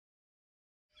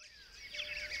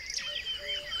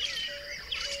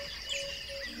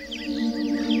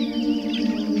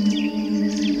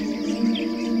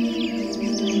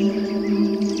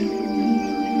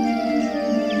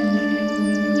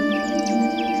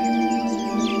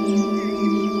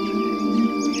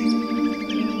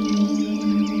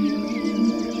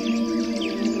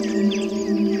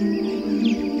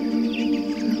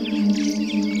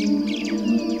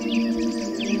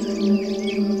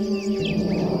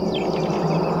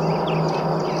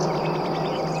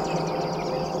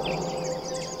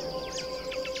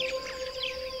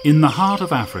In the heart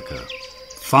of Africa,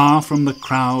 far from the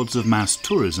crowds of mass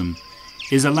tourism,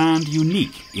 is a land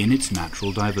unique in its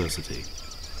natural diversity.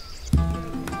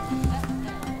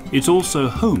 It's also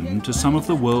home to some of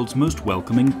the world's most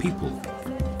welcoming people.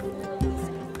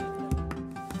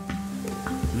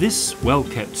 This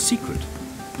well-kept secret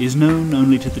is known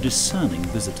only to the discerning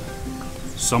visitor,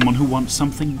 someone who wants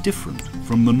something different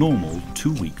from the normal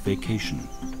 2-week vacation.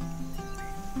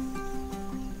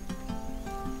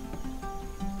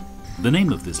 The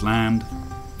name of this land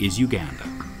is Uganda.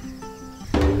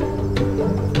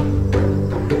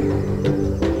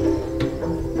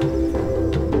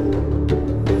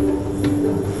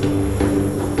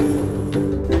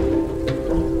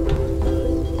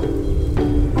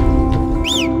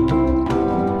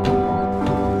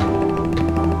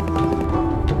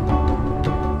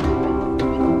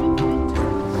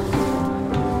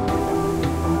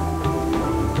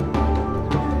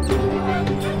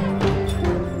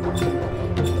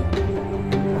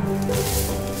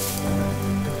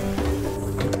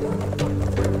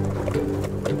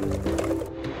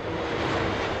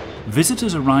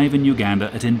 Visitors arrive in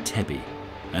Uganda at Entebbe,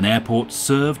 an airport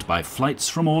served by flights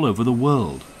from all over the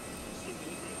world.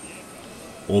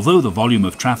 Although the volume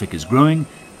of traffic is growing,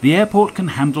 the airport can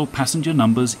handle passenger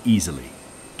numbers easily.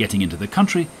 Getting into the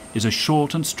country is a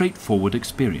short and straightforward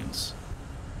experience.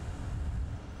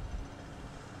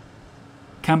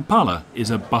 Kampala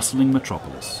is a bustling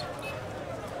metropolis.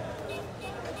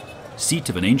 Seat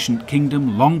of an ancient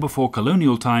kingdom long before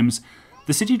colonial times,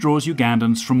 the city draws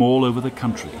Ugandans from all over the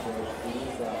country.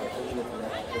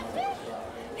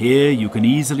 Here you can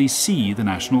easily see the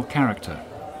national character.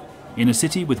 In a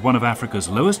city with one of Africa's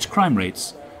lowest crime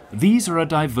rates, these are a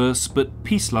diverse but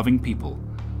peace-loving people,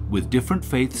 with different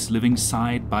faiths living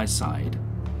side by side.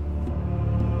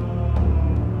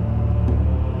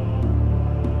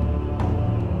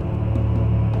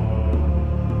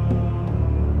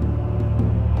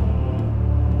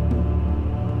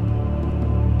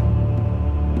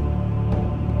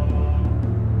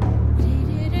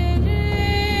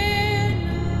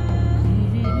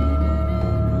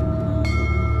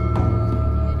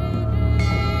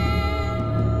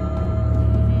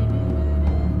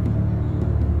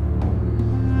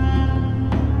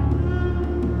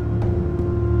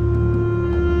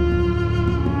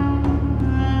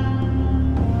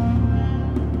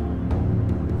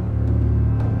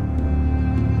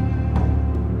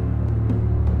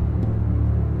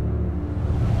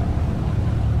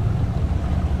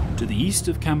 To the east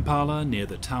of Kampala, near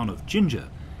the town of Jinja,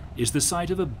 is the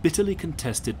site of a bitterly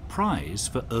contested prize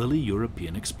for early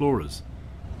European explorers.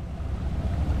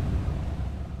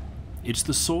 It's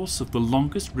the source of the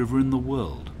longest river in the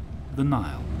world, the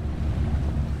Nile.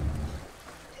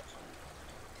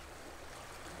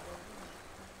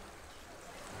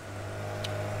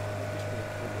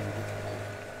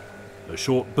 A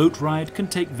short boat ride can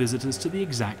take visitors to the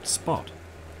exact spot.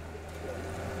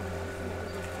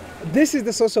 This is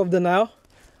the source of the Nile.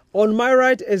 On my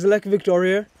right is Lake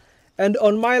Victoria, and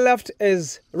on my left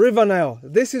is River Nile.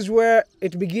 This is where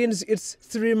it begins its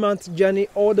 3-month journey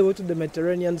all the way to the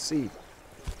Mediterranean Sea.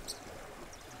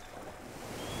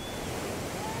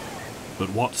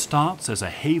 But what starts as a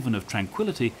haven of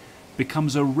tranquility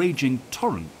becomes a raging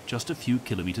torrent just a few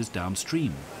kilometers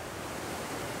downstream.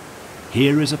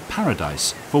 Here is a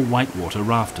paradise for whitewater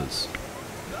rafters.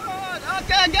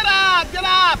 Okay, get up, get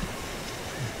up!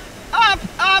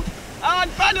 Up,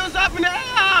 and paddles up in the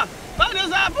air!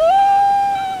 Paddles up,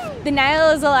 woo! The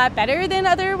Nile is a lot better than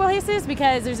other places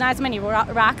because there's not as many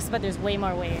rocks, but there's way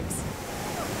more waves.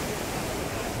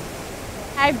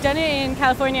 I've done it in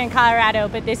California and Colorado,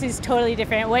 but this is totally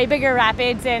different. Way bigger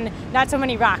rapids and not so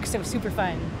many rocks, so super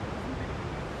fun.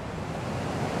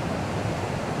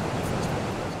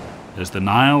 As the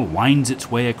Nile winds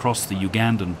its way across the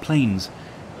Ugandan plains,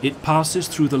 it passes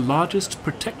through the largest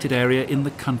protected area in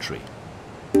the country.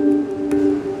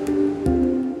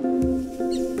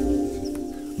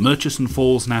 Murchison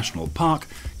Falls National Park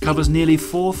covers nearly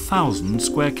 4,000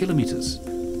 square kilometers.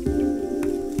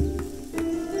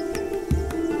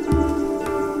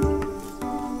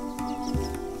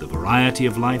 The variety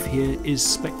of life here is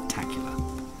spectacular.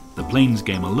 The plains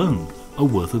game alone are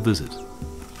worth a visit.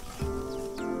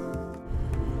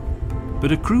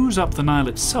 But a cruise up the Nile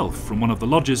itself from one of the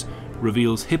lodges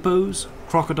reveals hippos,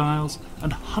 crocodiles,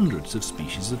 and hundreds of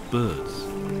species of birds.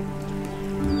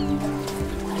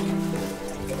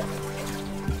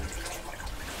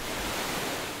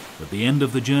 At the end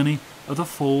of the journey are the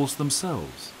falls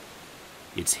themselves.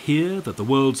 It's here that the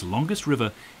world's longest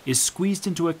river is squeezed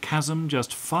into a chasm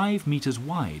just 5 meters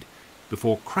wide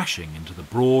before crashing into the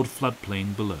broad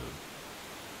floodplain below.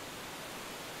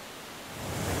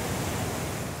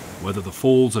 Whether the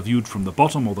falls are viewed from the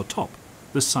bottom or the top,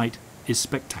 the sight is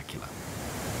spectacular.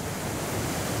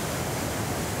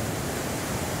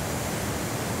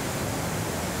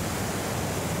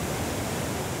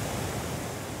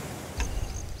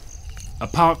 A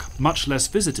park much less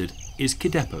visited is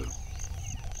Kidepo.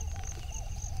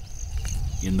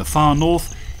 In the far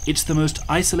north, it's the most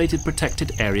isolated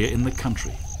protected area in the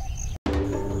country.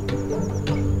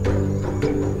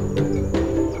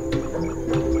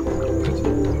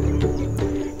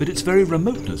 But its very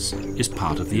remoteness is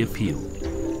part of the appeal.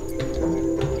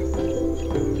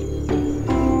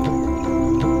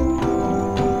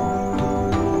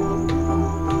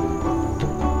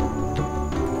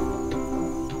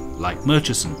 Like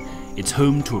Murchison, it's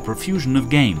home to a profusion of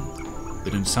game,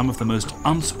 but in some of the most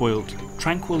unspoilt,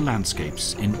 tranquil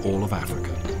landscapes in all of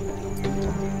Africa.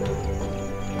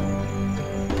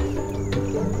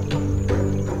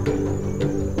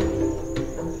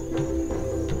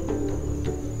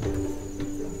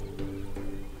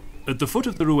 At the foot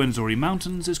of the Ruwenzori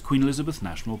Mountains is Queen Elizabeth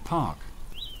National Park.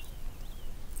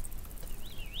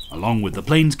 Along with the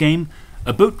plains game,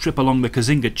 a boat trip along the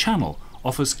Kazinga Channel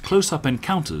offers close-up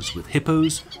encounters with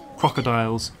hippos,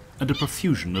 crocodiles, and a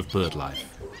profusion of bird life.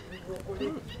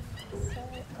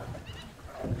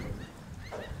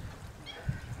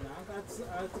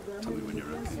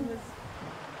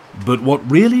 But what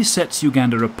really sets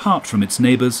Uganda apart from its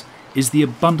neighbours is the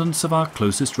abundance of our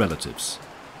closest relatives,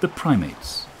 the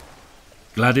primates.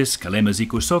 Gladys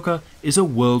Kalema-Zikusoka is a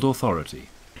world authority.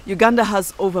 Uganda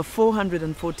has over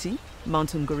 440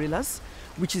 mountain gorillas,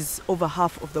 which is over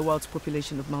half of the world's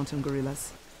population of mountain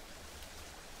gorillas.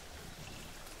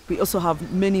 We also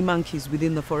have many monkeys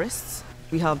within the forests.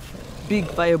 We have big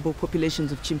viable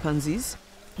populations of chimpanzees.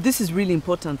 This is really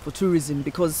important for tourism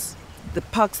because the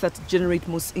parks that generate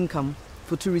most income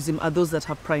for tourism are those that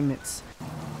have primates.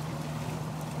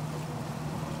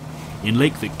 In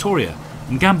Lake Victoria,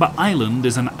 Ngamba Island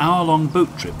is an hour-long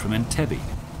boat trip from Entebbe.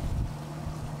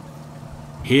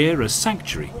 Here, a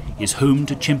sanctuary is home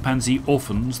to chimpanzee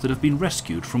orphans that have been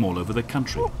rescued from all over the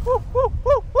country.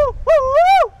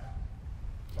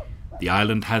 The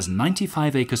island has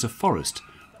 95 acres of forest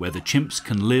where the chimps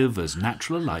can live as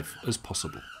natural a life as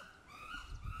possible.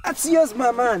 That's yours,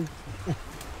 my man.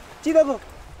 Chidago.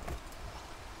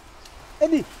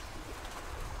 Eddie.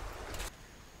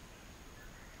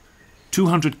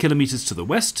 200 kilometers to the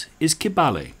west is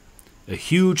Kibale, a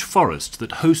huge forest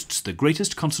that hosts the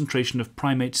greatest concentration of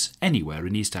primates anywhere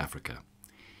in East Africa.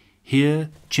 Here,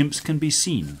 chimps can be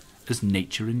seen as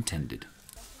nature intended.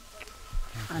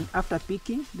 And after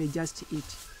picking, they just eat.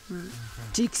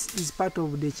 Ticks is part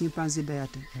of the chimpanzee diet.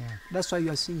 That's why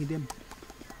you are seeing them.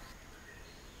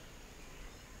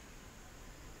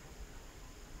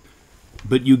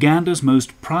 But Uganda's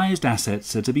most prized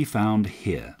assets are to be found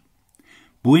here.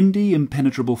 Bwindi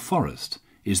Impenetrable Forest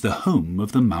is the home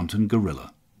of the mountain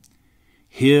gorilla.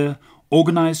 Here,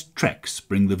 organised treks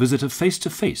bring the visitor face to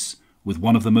face with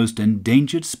one of the most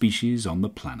endangered species on the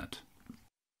planet.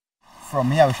 From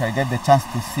here we shall get the chance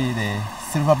to see the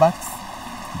silverbacks,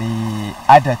 the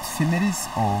adult females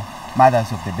or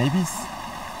mothers of the babies,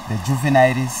 the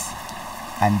juveniles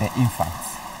and the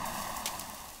infants.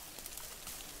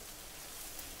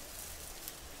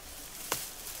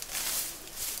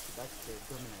 That's the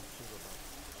dominant silverback,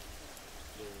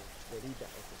 the leader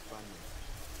of the family.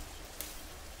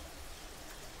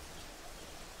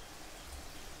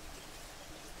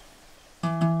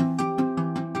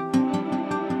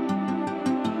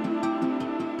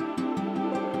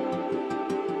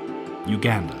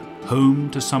 Uganda, home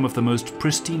to some of the most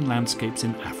pristine landscapes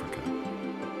in Africa.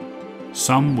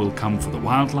 Some will come for the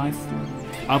wildlife,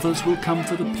 others will come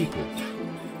for the people.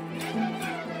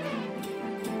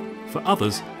 For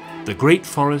others, the great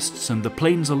forests and the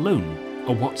plains alone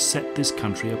are what set this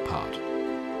country apart.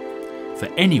 For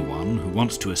anyone who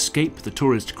wants to escape the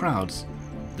tourist crowds,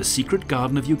 the secret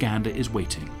garden of Uganda is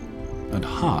waiting, and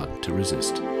hard to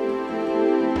resist.